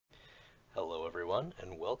Hello, everyone,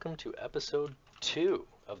 and welcome to episode 2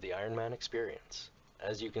 of the Ironman experience.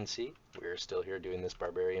 As you can see, we are still here doing this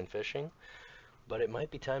barbarian fishing, but it might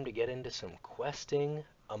be time to get into some questing,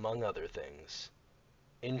 among other things.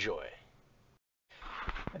 Enjoy.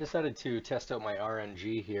 I decided to test out my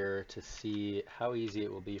RNG here to see how easy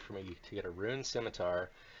it will be for me to get a rune scimitar,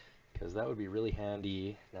 because that would be really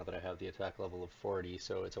handy now that I have the attack level of 40.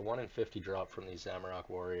 So it's a 1 in 50 drop from these Zamorak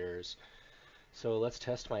warriors. So let's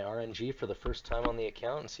test my RNG for the first time on the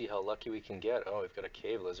account and see how lucky we can get. Oh, we've got a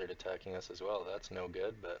cave lizard attacking us as well. That's no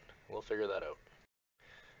good, but we'll figure that out.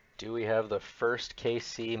 Do we have the first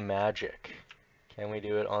KC magic? Can we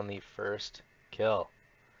do it on the first kill?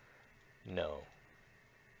 No.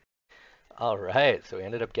 Alright, so we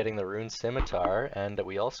ended up getting the rune scimitar, and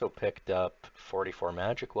we also picked up 44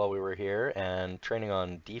 magic while we were here, and training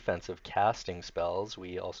on defensive casting spells,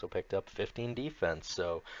 we also picked up 15 defense,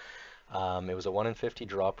 so it was a 1 in 50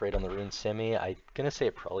 drop rate on the rune simi. I'm going to say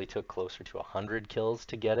it probably took closer to 100 kills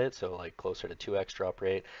to get it, so like closer to 2x drop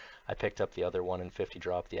rate. I picked up the other 1 in 50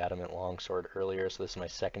 drop, the adamant longsword, earlier, so this is my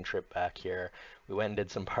second trip back here. We went and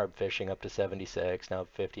did some barb fishing up to 76, now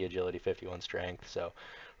 50 agility, 51 strength, so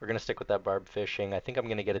we're going to stick with that barb fishing. I think I'm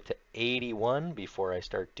going to get it to 81 before I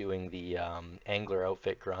start doing the angler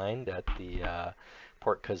outfit grind at the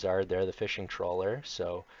Port Khazard there, the fishing trawler,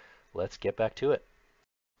 so let's get back to it.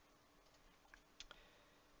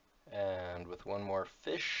 And with one more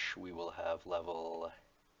fish, we will have level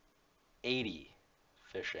 80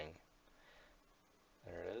 fishing.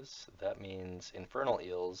 There it is. That means infernal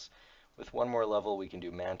eels. With one more level, we can do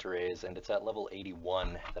manta rays, and it's at level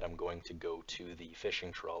 81 that I'm going to go to the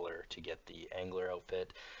fishing trawler to get the angler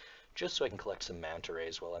outfit, just so I can collect some manta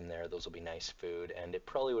rays while I'm there. Those will be nice food, and it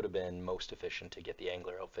probably would have been most efficient to get the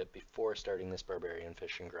angler outfit before starting this barbarian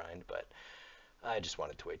fishing grind, but I just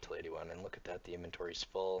wanted to wait till 81, and look at that, the inventory's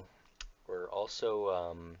full. We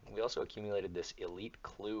also accumulated this elite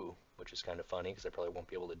clue, which is kind of funny because I probably won't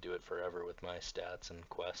be able to do it forever with my stats and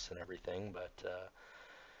quests and everything, but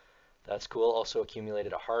that's cool. Also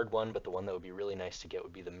accumulated a hard one, but the one that would be really nice to get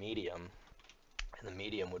would be the medium. And the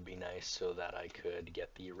medium would be nice so that I could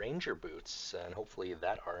get the ranger boots, and hopefully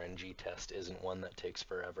that RNG test isn't one that takes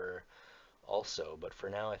forever also. But for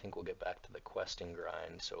now, I think we'll get back to the questing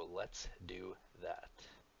grind, so let's do that.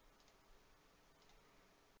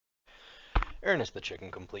 Ernest the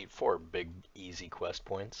Chicken complete 4 big easy quest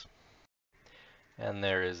points. And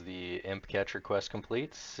there is the Imp Catcher quest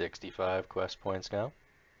complete, 65 quest points now.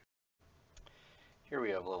 Here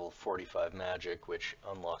we have level 45 magic, which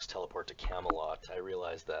unlocks teleport to Camelot. I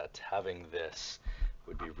realized that having this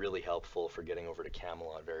would be really helpful for getting over to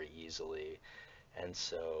Camelot very easily. And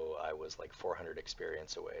so I was like 400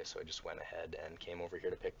 experience away, so I just went ahead and came over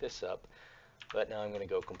here to pick this up. But now I'm going to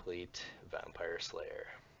go complete Vampire Slayer.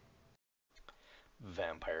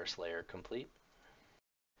 Vampire Slayer complete.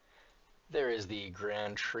 There is the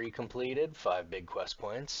Grand Tree completed, 5 big quest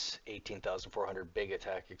points, 18,400 big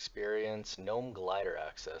attack experience, Gnome Glider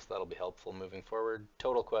access, that'll be helpful moving forward,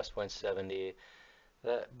 total quest points 70,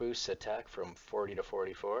 that boosts attack from 40 to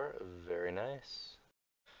 44, very nice.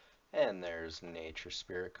 And there's Nature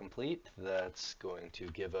Spirit complete, that's going to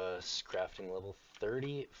give us crafting level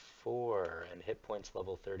 34, and hit points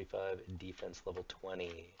level 35, defense level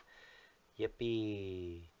 20.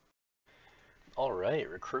 Yippee! Alright,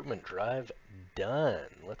 recruitment drive done.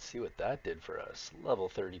 Let's see what that did for us. Level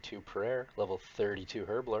 32 Prayer, level 32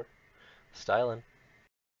 Herbler. Stylin'.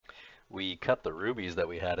 We cut the rubies that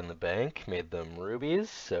we had in the bank, made them rubies,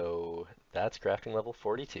 so that's crafting level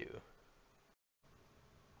 42.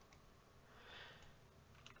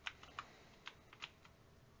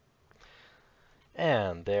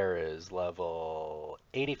 And there is level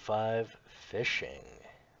 85 Fishing,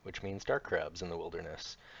 which means dark crabs in the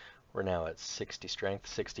wilderness. We're now at 60 strength,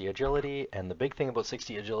 60 agility, and the big thing about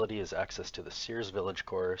 60 agility is access to the Sears Village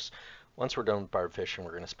course. Once we're done with barb fishing,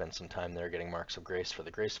 we're going to spend some time there getting marks of grace for the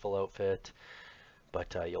graceful outfit.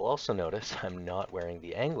 But you'll also notice I'm not wearing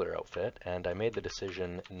the angler outfit, and I made the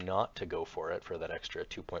decision not to go for it for that extra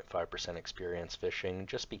 2.5% experience fishing,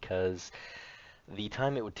 just because the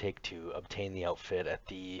time it would take to obtain the outfit at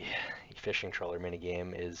the fishing trawler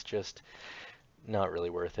minigame is just not really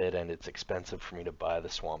worth it, and it's expensive for me to buy the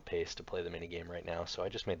swamp paste to play the minigame right now, so I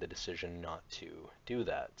just made the decision not to do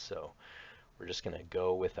that, so we're just going to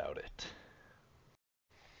go without it.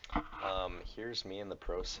 Here's me in the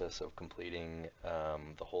process of completing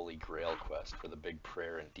the Holy Grail quest for the big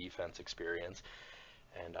prayer and defense experience,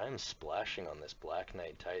 and I'm splashing on this Black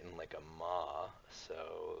Knight Titan like a maw,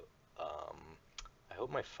 so I hope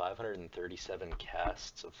my 537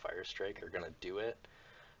 casts of Fire Strike are going to do it.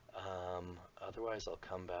 Otherwise I'll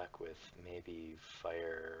come back with maybe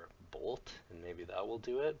Fire Bolt, and maybe that will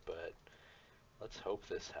do it, but let's hope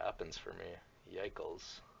this happens for me.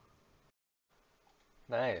 Yikes.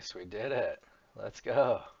 Nice, we did it. Let's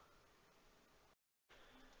go.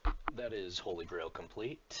 That is Holy Grail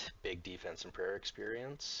complete. Big defense and prayer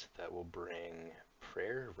experience. That will bring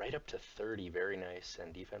prayer right up to 30, very nice,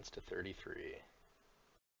 and defense to 33.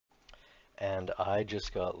 And I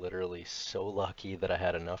just got literally so lucky that I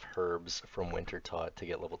had enough herbs from Wintertot to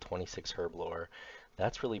get level 26 herb lore.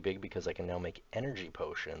 That's really big because I can now make energy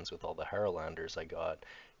potions with all the Harrowlanders I got.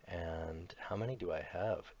 And how many do I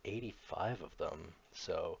have? 85 of them.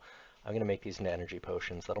 So I'm going to make these into energy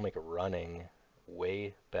potions. That'll make running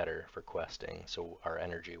way better for questing, so our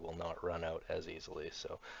energy will not run out as easily.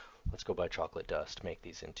 So let's go buy chocolate dust, make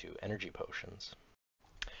these into energy potions.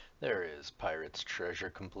 There is Pirate's Treasure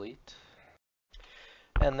complete.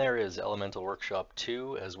 And there is Elemental Workshop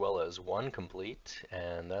 2 as well as 1 complete,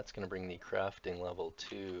 and that's going to bring the crafting level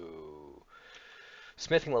to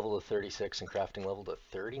smithing level to 36 and crafting level to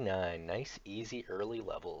 39. Nice, easy, early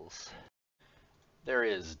levels. There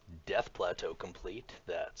is Death Plateau complete.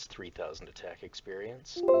 That's 3,000 attack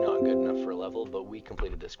experience. Not good enough for a level, but we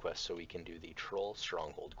completed this quest so we can do the Troll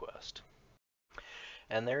Stronghold quest.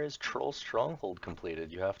 And there is Troll Stronghold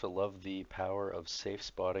completed. You have to love the power of safe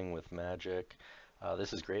spotting with magic.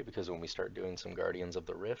 This is great because when we start doing some Guardians of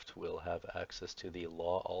the Rift, we'll have access to the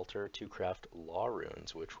Law Altar to craft Law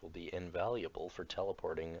Runes, which will be invaluable for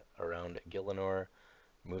teleporting around Gielinor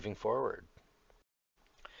moving forward.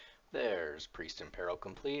 There's Priest in Peril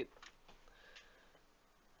complete.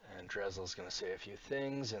 And Drezel's going to say a few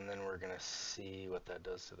things, and then we're going to see what that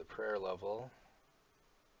does to the prayer level.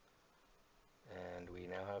 And we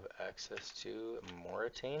now have access to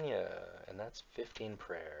Mauritania, and that's 15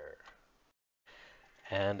 prayer.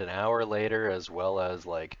 And an hour later, as well as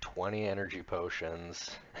like 20 energy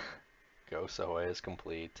potions, Ghost Ahoy is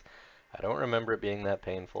complete. I don't remember it being that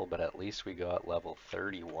painful, but at least we got level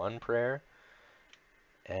 31 prayer.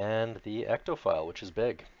 And the Ectophile, which is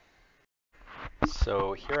big.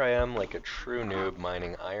 So here I am like a true noob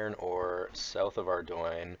mining iron ore south of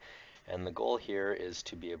Ardoyne, and the goal here is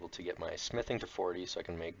to be able to get my smithing to 40 so I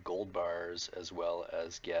can make gold bars, as well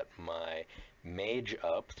as get my mage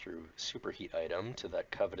up through superheat item to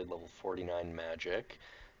that coveted level 49 magic,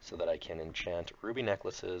 so that I can enchant ruby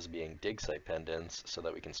necklaces being dig site pendants so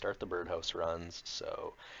that we can start the birdhouse runs.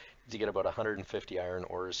 So to get about 150 iron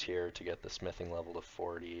ores here to get the smithing level to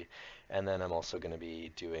 40, and then I'm also going to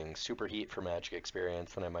be doing superheat for magic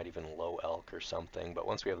experience, then I might even low elk or something. But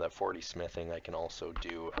once we have that 40 smithing, I can also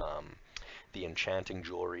do the enchanting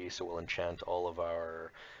jewelry, so we'll enchant all of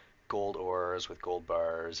our gold ores with gold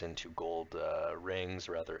bars into gold rings,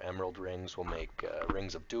 or rather emerald rings. We'll make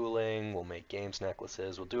rings of dueling, we'll make games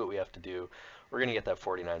necklaces, we'll do what we have to do. We're going to get that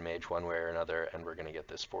 49 mage one way or another, and we're going to get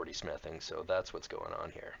this 40 smithing, so that's what's going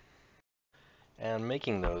on here. And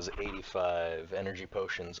making those 85 energy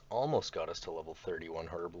potions almost got us to level 31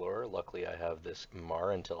 herb lore. Luckily I have this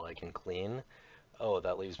Mar until I can clean. Oh,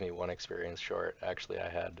 that leaves me 1 experience short. Actually I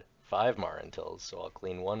had 5 Mar untils, so I'll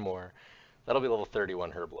clean 1 more. That'll be level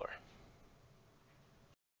 31 herb lore.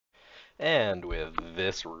 And with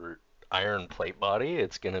this iron plate body,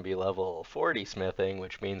 it's going to be level 40 smithing,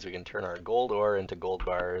 which means we can turn our gold ore into gold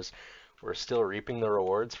bars. We're still reaping the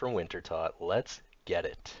rewards from Wintertot. Let's get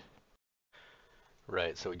it.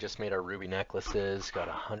 Right, so we just made our ruby necklaces, got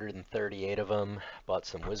 138 of them, bought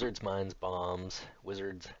some Wizard's Mind bombs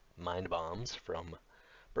from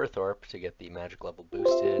Berthorpe to get the magic level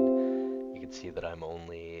boosted. You can see that I'm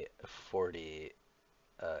only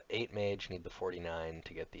 48 mage, need the 49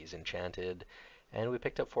 to get these enchanted, and we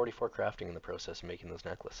picked up 44 crafting in the process of making those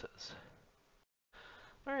necklaces.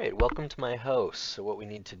 Alright, welcome to my house. So what we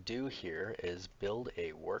need to do here is build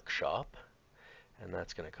a workshop. And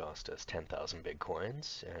that's going to cost us 10,000 big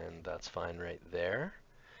coins, and that's fine right there.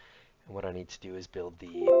 And what I need to do is build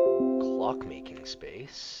the clock-making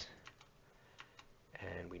space.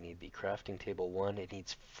 And we need the crafting table 1. It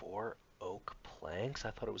needs 4 oak planks.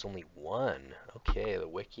 I thought it was only 1. Okay, the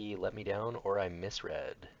wiki let me down, or I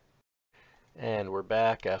misread. And we're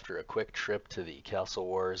back after a quick trip to the Castle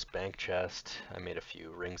Wars bank chest. I made a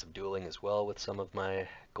few rings of dueling as well with some of my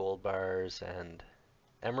gold bars and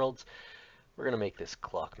emeralds. We're going to make this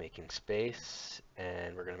clock-making space,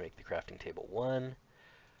 and we're going to make the crafting table 1.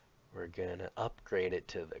 We're going to upgrade it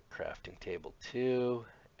to the crafting table 2,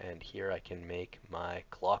 and here I can make my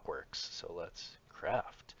clockworks. So let's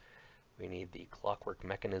craft. We need the clockwork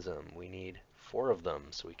mechanism. We need 4 of them,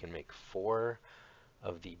 so we can make 4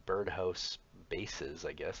 of the birdhouse bases,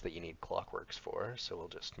 I guess, that you need clockworks for. So we'll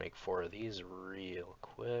just make 4 of these real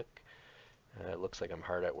quick. It looks like I'm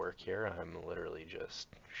hard at work here. I'm literally just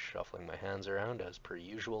shuffling my hands around as per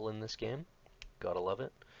usual in this game. Gotta love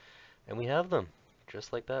it. And we have them.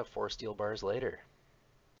 Just like that, 4 steel bars later.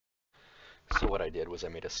 So what I did was I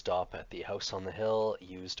made a stop at the house on the hill,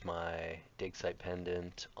 used my dig site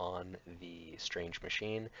pendant on the strange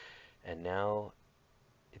machine, and now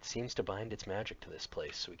it seems to bind its magic to this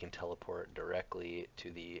place, so we can teleport directly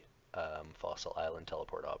to the Fossil Island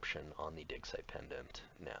teleport option on the dig site pendant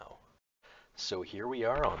now. So here we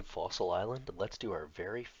are on Fossil Island. Let's do our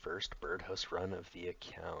very first birdhouse run of the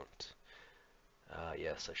account.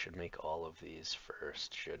 Yes, I should make all of these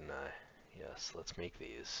first, shouldn't I? Yes, let's make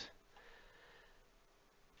these.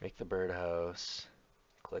 Make the birdhouse,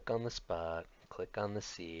 click on the spot, click on the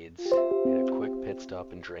seeds, made a quick pit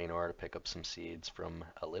stop in Draenor to pick up some seeds from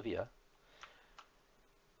Olivia.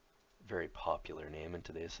 Very popular name in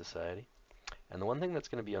today's society. And the one thing that's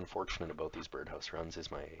going to be unfortunate about these birdhouse runs is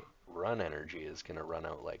my run energy is going to run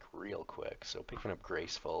out like real quick. So picking up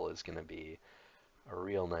Graceful is going to be a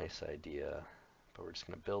real nice idea. But we're just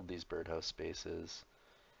going to build these birdhouse spaces,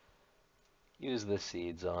 use the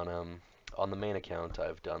seeds on them. On the main account,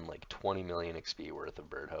 I've done like 20 million XP worth of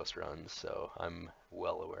birdhouse runs, so I'm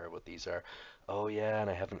well aware of what these are. Oh yeah, and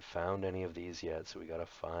I haven't found any of these yet, so we gotta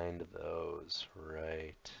find those.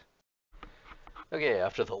 Right. Okay,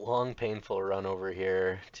 after the long, painful run over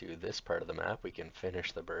here to this part of the map, we can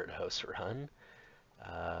finish the birdhouse run.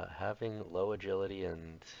 Having low agility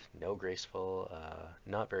and no graceful,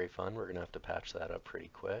 not very fun. We're gonna have to patch that up pretty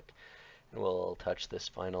quick. And we'll touch this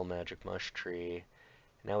final magic mush tree.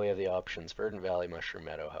 Now we have the options, Verdant Valley, Mushroom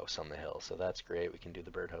Meadow, House on the Hill. So that's great, we can do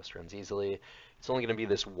the birdhouse runs easily. It's only going to be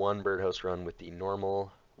this one birdhouse run with the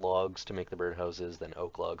normal logs to make the birdhouses, then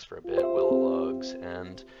oak logs for a bit, willow logs,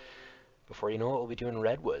 and before you know it, we'll be doing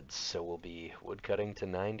redwoods. So we'll be woodcutting to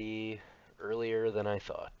 90 earlier than I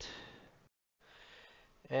thought.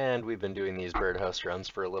 And we've been doing these birdhouse runs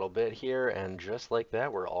for a little bit here, and just like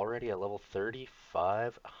that, we're already at level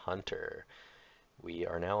 35 Hunter. We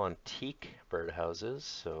are now on teak birdhouses,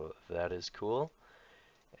 so that is cool.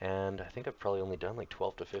 And I think I've probably only done like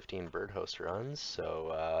 12 to 15 birdhouse runs,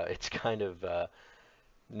 so it's kind of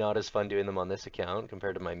not as fun doing them on this account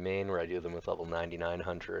compared to my main where I do them with level 99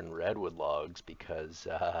 hunter and redwood logs, because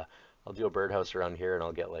I'll do a birdhouse around here and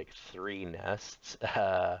I'll get like 3 nests,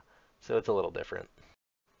 so it's a little different.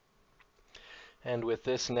 And with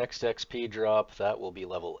this next XP drop, that will be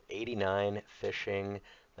level 89 fishing.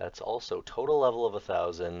 That's also total level of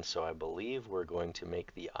 1,000, so I believe we're going to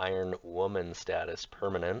make the Iron Woman status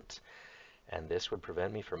permanent, and this would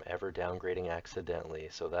prevent me from ever downgrading accidentally,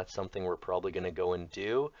 so that's something we're probably going to go and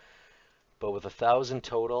do. But with 1,000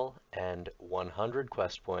 total and 100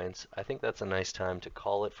 quest points, I think that's a nice time to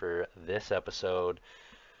call it for this episode.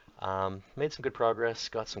 Made some good progress,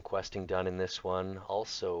 got some questing done in this one.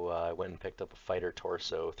 Also, I went and picked up a fighter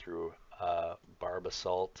torso through Barb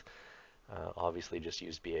Assault. Obviously just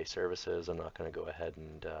used BA services. I'm not going to go ahead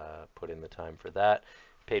and put in the time for that.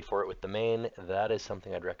 Paid for it with the main. That is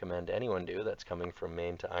something I'd recommend anyone do that's coming from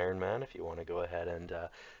main to Ironman, if you want to go ahead and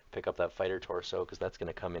pick up that fighter torso, because that's going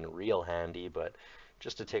to come in real handy. But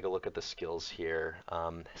just to take a look at the skills here,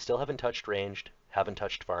 still haven't touched ranged, haven't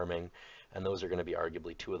touched farming, and those are going to be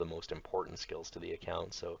arguably 2 of the most important skills to the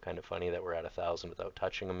account. So kind of funny that we're at 1,000 without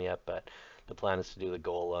touching them yet, but the plan is to do the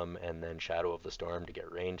Golem and then Shadow of the Storm to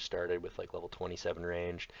get range started with like level 27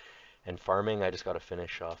 ranged. And farming, I just got to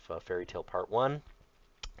finish off Fairy Tale Part 1,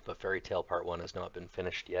 but Fairy Tale Part 1 has not been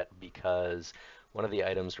finished yet because one of the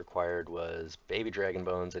items required was baby dragon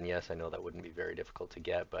bones, and yes, I know that wouldn't be very difficult to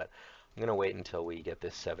get, but I'm going to wait until we get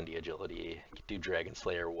this 70 agility, do Dragon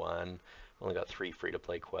Slayer 1. Only got 3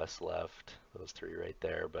 free-to-play quests left, those 3 right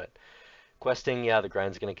there, but questing, yeah, the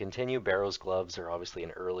grind's going to continue. Barrow's gloves are obviously an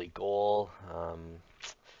early goal.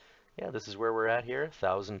 Yeah, this is where we're at here,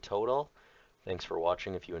 1,000 total. Thanks for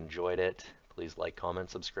watching. If you enjoyed it, please like, comment,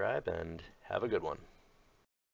 subscribe, and have a good one.